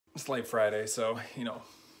It's late Friday, so, you know,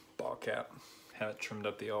 ball cap. Haven't trimmed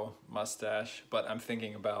up the old mustache, but I'm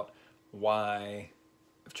thinking about why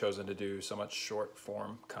I've chosen to do so much short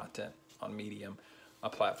form content on Medium, a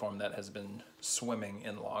platform that has been swimming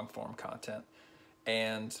in long form content.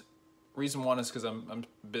 And reason one is because I'm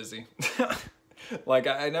busy. Like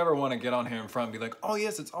I never want to get on here in front and be like, oh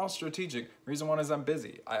yes, it's all strategic. Reason one is I'm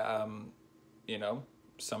busy. You know,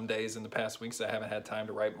 some days in the past weeks I haven't had time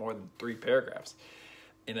to write more than 3 paragraphs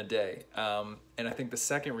in a day. And I think the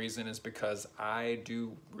second reason is because I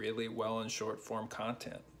do really well in short form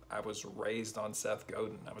content. I was raised on Seth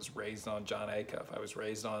Godin. I was raised on Jon Acuff. I was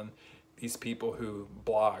raised on these people who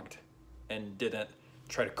blogged and didn't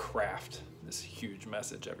try to craft this huge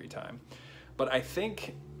message every time. But I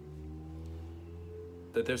think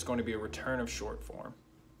that there's going to be a return of short form.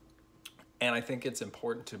 And I think it's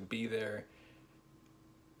important to be there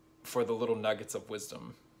for the little nuggets of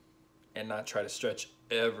wisdom and not try to stretch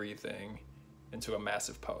everything into a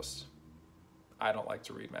massive post. I don't like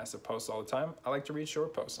to read massive posts all the time. I like to read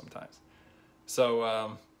short posts sometimes.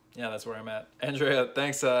 So yeah, that's where I'm at. Andrea,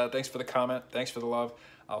 thanks for the comment. Thanks for the love.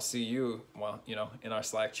 I'll see you, well, you know, in our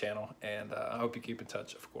Slack channel, and I hope you keep in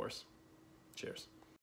touch, of course. Cheers.